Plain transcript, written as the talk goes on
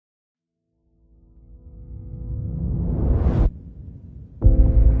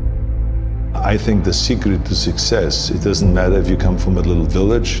I think the secret to success, it doesn't matter if you come from a little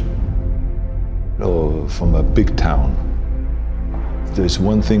village or from a big town. There's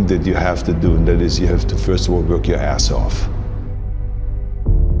one thing that you have to do, and that is you have to first of all work your ass off.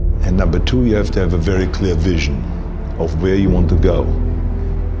 And number two, you have to have a very clear vision of where you want to go.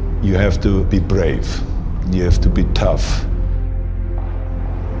 You have to be brave. You have to be tough.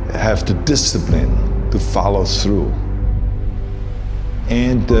 You have the discipline to follow through.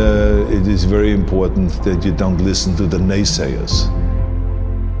 And it is very important that you don't listen to the naysayers.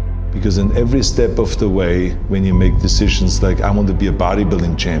 Because in every step of the way, when you make decisions like, I want to be a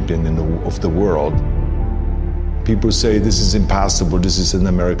bodybuilding champion of the world, people say, this is impossible, this is an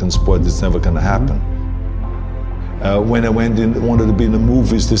American sport, it's never going to happen. When I wanted to be in the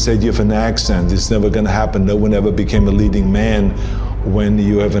movies, they said, you have an accent, it's never going to happen. No one ever became a leading man when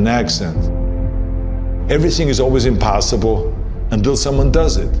you have an accent. Everything is always impossible until someone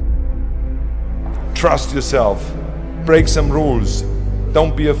does it. Trust yourself, break some rules.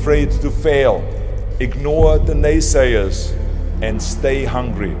 Don't be afraid to fail. Ignore the naysayers and stay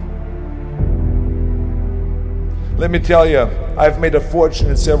hungry. Let me tell you, I've made a fortune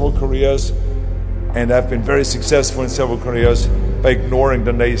in several careers, and I've been very successful in several careers by ignoring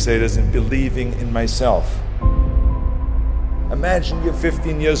the naysayers and believing in myself. Imagine you're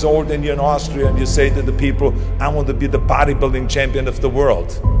 15 years old and you're in Austria and you say to the people, I want to be the bodybuilding champion of the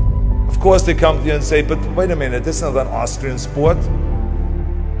world. Of course they come to you and say, but wait a minute, this is not an Austrian sport.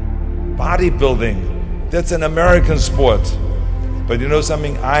 Bodybuilding, that's an American sport. But you know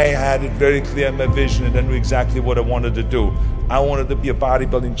something, I had it very clear in my vision and I knew exactly what I wanted to do. I wanted to be a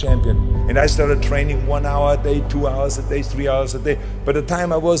bodybuilding champion. And I started training 1 hour a day, 2 hours a day, 3 hours a day. By the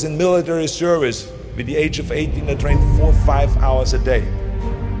time I was in military service, with the age of 18, I trained 4 or 5 hours a day.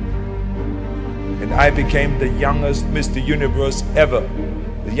 And I became the youngest Mr. Universe ever.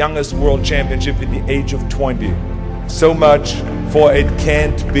 The youngest world championship at the age of 20. So much for it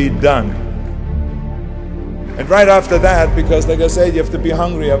can't be done. And right after that, because like I said, you have to be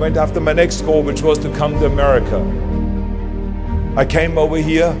hungry, I went after my next goal, which was to come to America. I came over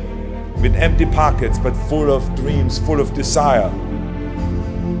here with empty pockets, but full of dreams, full of desire.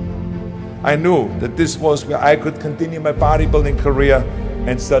 I knew that this was where I could continue my bodybuilding career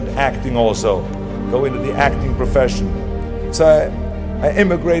and start acting also, go into the acting profession. So I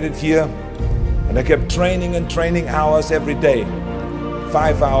immigrated here and I kept training and training hours every day,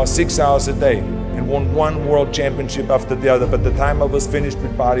 5 hours, 6 hours a day, and won 1 world championship after the other. By the time I was finished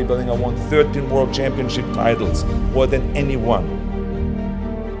with bodybuilding, I won 13 world championship titles, more than anyone.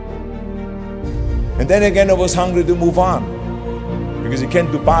 And then again, I was hungry to move on, because you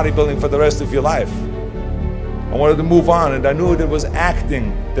can't do bodybuilding for the rest of your life. I wanted to move on, and I knew it was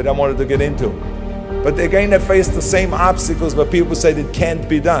acting that I wanted to get into. But again, I faced the same obstacles where people said it can't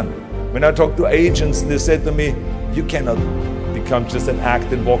be done. When I talked to agents, they said to me, you cannot become just an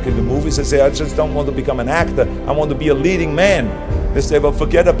actor and walk into movies. I say, I just don't want to become an actor. I want to be a leading man. They say, well,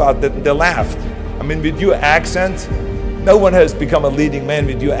 forget about that, and they laughed. I mean, with your accent, no one has become a leading man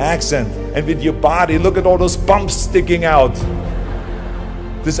with your accent. And with your body, look at all those bumps sticking out.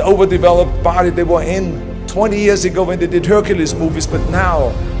 This overdeveloped body they were in 20 years ago when they did Hercules movies, but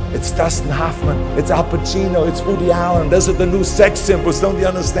now it's Dustin Hoffman, it's Al Pacino, it's Woody Allen. Those are the new sex symbols. Don't you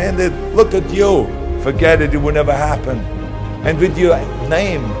understand it? Look at you. Forget it, it will never happen. And with your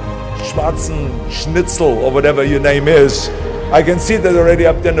name, Schwarzenegger, or whatever your name is, I can see that already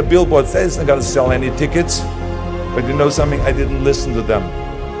up there on the billboard. It's not gonna sell any tickets. But you know something? I didn't listen to them.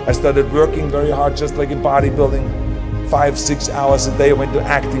 I started working very hard, just like in bodybuilding. 5, 6 hours a day. I went to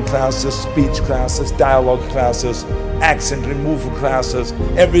acting classes, speech classes, dialogue classes, accent removal classes.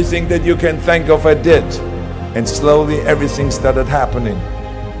 Everything that you can think of, I did. And slowly everything started happening.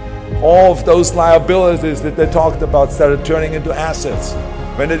 All of those liabilities that they talked about started turning into assets.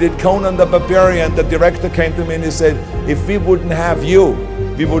 When I did Conan the Barbarian, the director came to me and he said, if we wouldn't have you,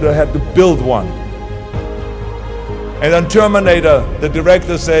 we would have had to build one. And on Terminator, the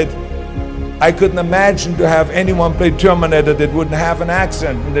director said, I couldn't imagine to have anyone play Terminator that wouldn't have an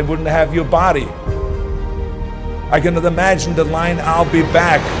accent and that wouldn't have your body. I cannot imagine the line, I'll be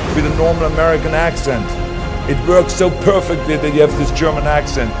back, with a normal American accent. It works so perfectly that you have this German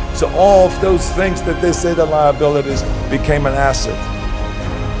accent. So all of those things that they say the liabilities became an asset.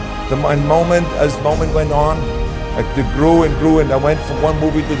 As the moment went on, it grew and grew, and I went from one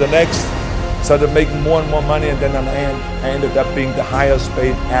movie to the next, started making more and more money, and then I ended up being the highest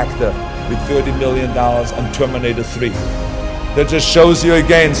paid actor with $30 million on Terminator 3. That just shows you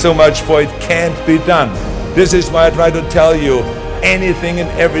again so much for it can't be done. This is why I try to tell you, anything and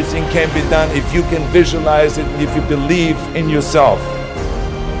everything can be done if you can visualize it and if you believe in yourself.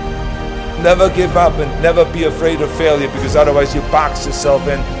 Never give up and never be afraid of failure, because otherwise you box yourself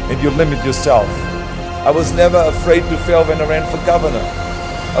in and you limit yourself. I was never afraid to fail when I ran for governor.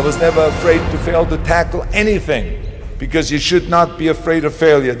 I was never afraid to fail to tackle anything, because you should not be afraid of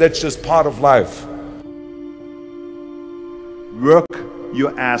failure. That's just part of life. Work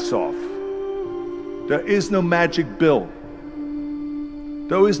your ass off. There is no magic pill.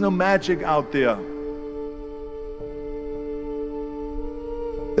 There is no magic out there.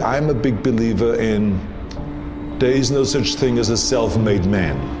 I'm a big believer in there is no such thing as a self-made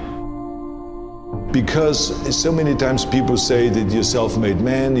man. Because so many times people say that you're a self-made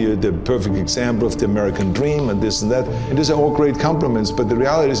man, you're the perfect example of the American dream and this and that. And these are all great compliments, but the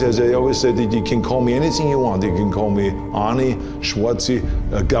reality is, as I always say, that you can call me anything you want. You can call me Arnie, Schwarzi,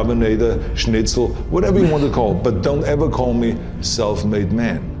 Governor, Schnitzel, whatever you want to call, but don't ever call me self-made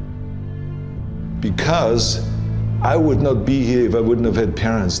man. Because I would not be here if I wouldn't have had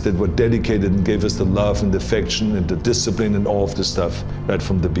parents that were dedicated and gave us the love and the affection and the discipline and all of the stuff right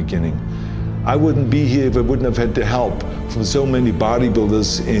from the beginning. I wouldn't be here if I wouldn't have had the help from so many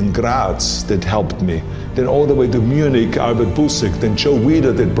bodybuilders in Graz that helped me. Then all the way to Munich, Albert Busek, then Joe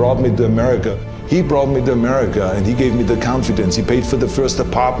Weider that brought me to America. He brought me to America and he gave me the confidence. He paid for the first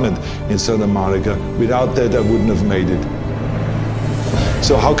apartment in Santa Monica. Without that, I wouldn't have made it.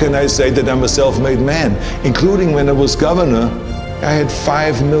 So how can I say that I'm a self-made man? Including when I was governor, I had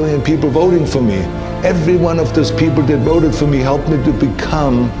 5 million people voting for me. Every one of those people that voted for me helped me to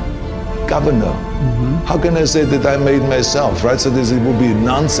become governor. How can I say that I made myself, right? So this would be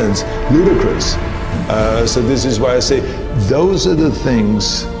nonsense, ludicrous. So this is why I say those are the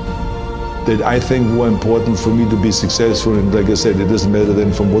things that I think were important for me to be successful. And like I said, it doesn't matter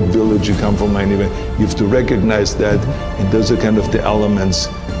then from what village you come from anyway. You have to recognize that, and those are kind of the elements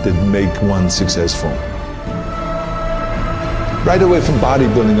that make one successful. Right away from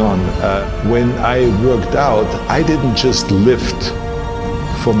bodybuilding on, when I worked out, I didn't just lift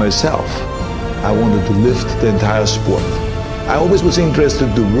for myself. I wanted to lift the entire sport. I always was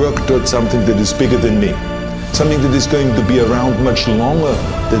interested to work towards something that is bigger than me, something that is going to be around much longer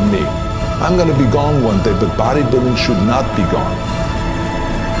than me. I'm going to be gone one day, but bodybuilding should not be gone.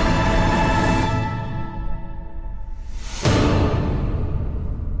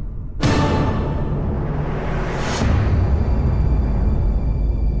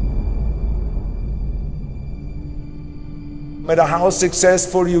 No matter how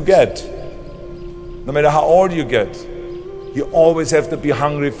successful you get, no matter how old you get, you always have to be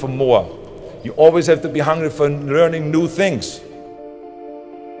hungry for more. You always have to be hungry for learning new things,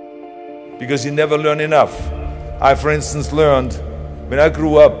 because you never learn enough. I, for instance, learned when I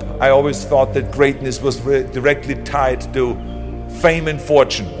grew up, I always thought that greatness was directly tied to fame and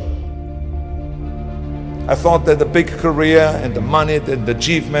fortune. I thought that the big career and the money and the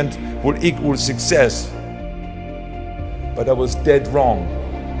achievement would equal success. But I was dead wrong.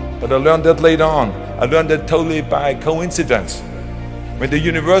 But I learned that later on. I learned that totally by coincidence. When the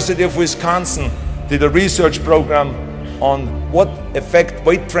University of Wisconsin did a research program on what effect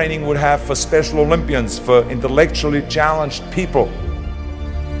weight training would have for Special Olympians, for intellectually challenged people,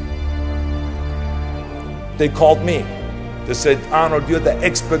 they called me. They said, Arnold, you're the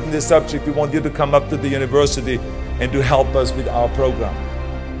expert in this subject. We want you to come up to the university and to help us with our program,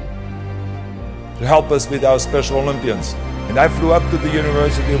 to help us with our Special Olympians. And I flew up to the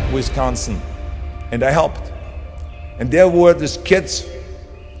University of Wisconsin and I helped. And there were these kids.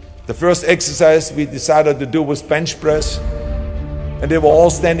 The first exercise we decided to do was bench press, and they were all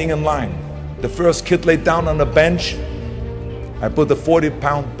standing in line. The first kid laid down on a bench. I put a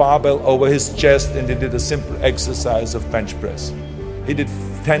 40-pound barbell over his chest and he did a simple exercise of bench press. He did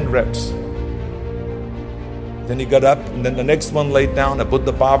 10 reps. Then he got up, and then the next one laid down. I put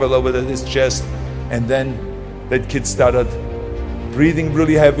the barbell over his chest, and then that kid started breathing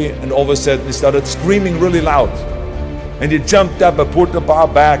really heavy, and all of a sudden he started screaming really loud. And he jumped up, I pulled the bar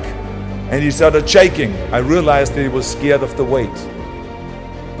back, and he started shaking. I realized that he was scared of the weight.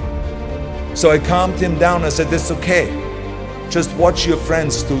 So I calmed him down. I said, that's okay. Just watch your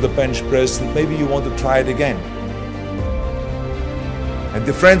friends do the bench press, and maybe you want to try it again. And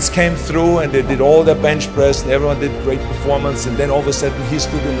the friends came through, and they did all their bench press, and everyone did great performance. And then all of a sudden, he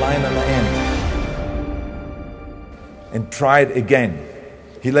stood in line on the end and tried again.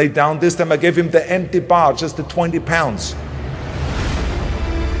 He laid down. This time I gave him the empty bar, just the 20 pounds.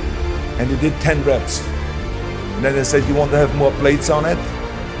 And he did 10 reps. And then I said, you want to have more plates on it?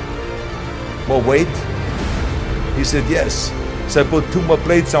 More weight? He said, yes. So I put 2 more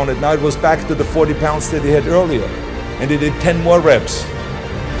plates on it. Now it was back to the 40 pounds that he had earlier. And he did 10 more reps.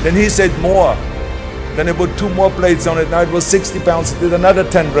 Then he said more. Then I put 2 more plates on it. Now it was 60 pounds. He did another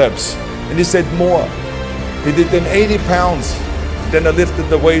 10 reps. And he said, more. He did then 80 pounds. Then I lifted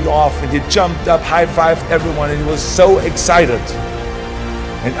the weight off and he jumped up, high-fived everyone, and he was so excited.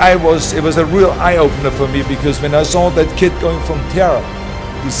 And it was a real eye-opener for me, because when I saw that kid going from terror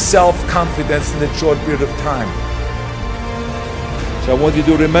to self-confidence in that short period of time. So I want you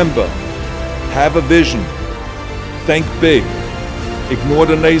to remember, have a vision, think big, ignore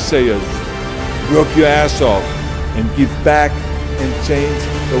the naysayers, work your ass off, and give back and change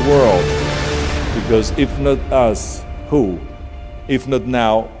the world. Because if not us, who? If not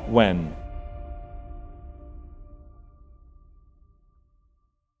now, when?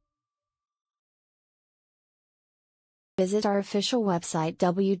 Visit our official website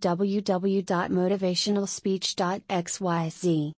www.motivationalspeech.xyz.